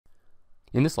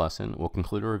In this lesson, we'll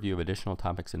conclude a review of additional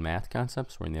topics in math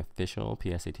concepts. We're in the official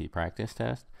PSAT practice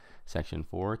test, section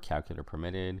 4, calculator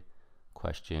permitted,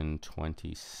 question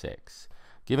 26.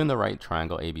 Given the right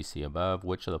triangle ABC above,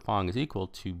 which of the following is equal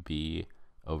to B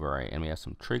over A? And we have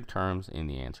some trig terms in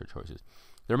the answer choices.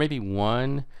 There may be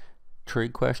one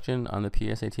trig question on the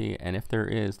PSAT, and if there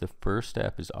is, the first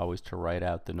step is always to write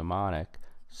out the mnemonic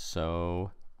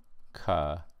so,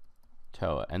 ca,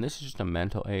 toa. And this is just a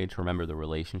mental aid to remember the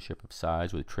relationship of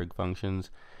sides with trig functions.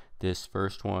 This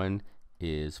first one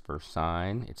is for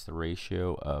sine. It's the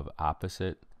ratio of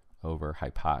opposite over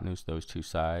hypotenuse, those two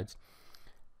sides.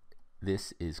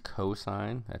 This is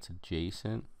cosine, that's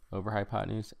adjacent over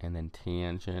hypotenuse, and then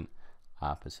tangent,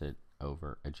 opposite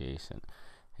over adjacent.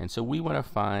 And so we want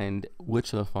to find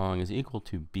which of the following is equal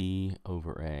to B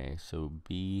over A. So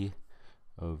B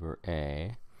over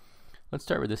A. Let's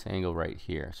start with this angle right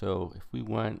here. So if we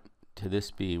went to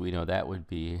this B, we know that would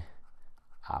be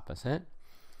opposite.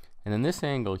 And then this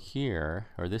angle here,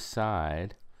 or this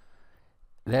side,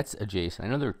 that's adjacent.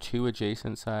 I know there are two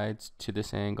adjacent sides to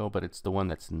this angle, but it's the one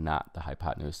that's not the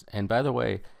hypotenuse. And by the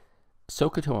way,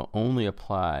 SOHCAHTOA only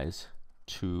applies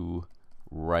to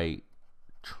right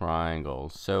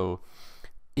triangles. So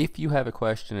if you have a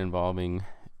question involving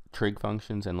trig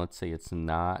functions, and let's say it's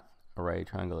not a right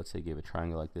triangle, let's say you give a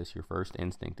triangle like this, your first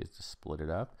instinct is to split it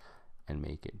up and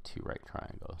make it two right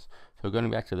triangles. So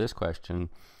going back to this question,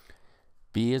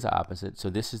 B is opposite, so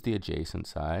this is the adjacent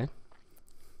side.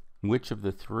 Which of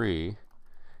the three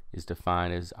is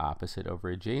defined as opposite over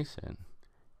adjacent?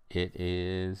 It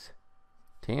is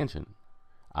tangent,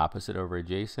 opposite over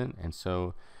adjacent, and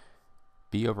so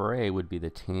B over A would be the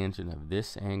tangent of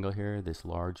this angle here, this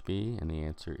large B, and the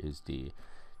answer is D.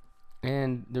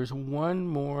 And there's one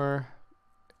more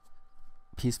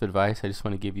piece of advice I just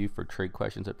want to give you for trig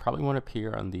questions that probably won't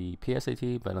appear on the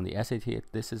PSAT, but on the SAT,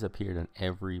 this has appeared on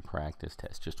every practice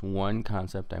test. Just one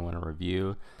concept I want to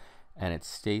review, and it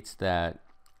states that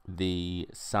the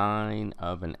sine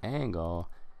of an angle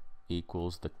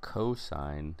equals the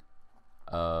cosine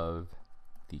of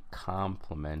the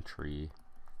complementary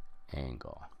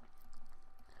angle.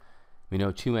 We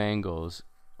know two angles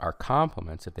are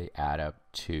complements if they add up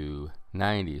to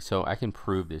 90. So I can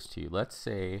prove this to you. Let's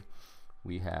say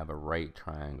we have a right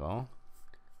triangle,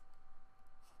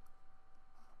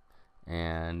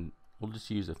 and we'll just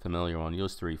use a familiar one.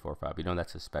 Use 3, 4, 5. You know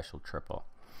that's a special triple.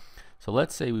 So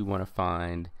let's say we want to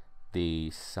find the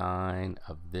sine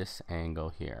of this angle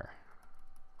here.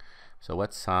 So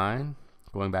what's sine?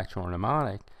 Going back to our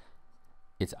mnemonic,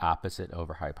 it's opposite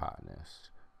over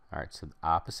hypotenuse. All right, so the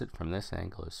opposite from this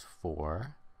angle is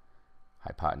 4.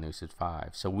 Hypotenuse is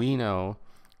 5. So we know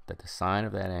that the sine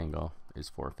of that angle is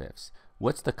 4/5.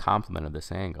 What's the complement of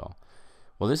this angle?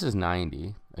 Well, this is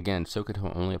 90. Again,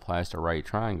 SOHCAHTOA only applies to right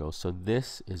triangles, so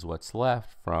this is what's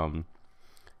left from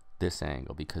this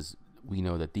angle, because we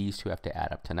know that these two have to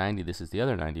add up to 90. This is the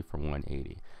other 90 from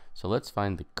 180. So let's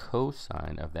find the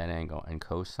cosine of that angle, and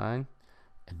cosine,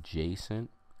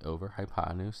 adjacent over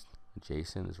hypotenuse.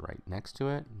 Adjacent is right next to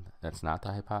it. That's not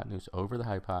the hypotenuse, over the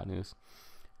hypotenuse.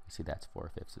 See, that's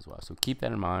 4/5 as well. So keep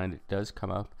that in mind. It does come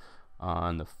up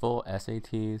on the full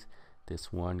SATs,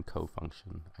 this one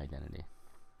cofunction identity.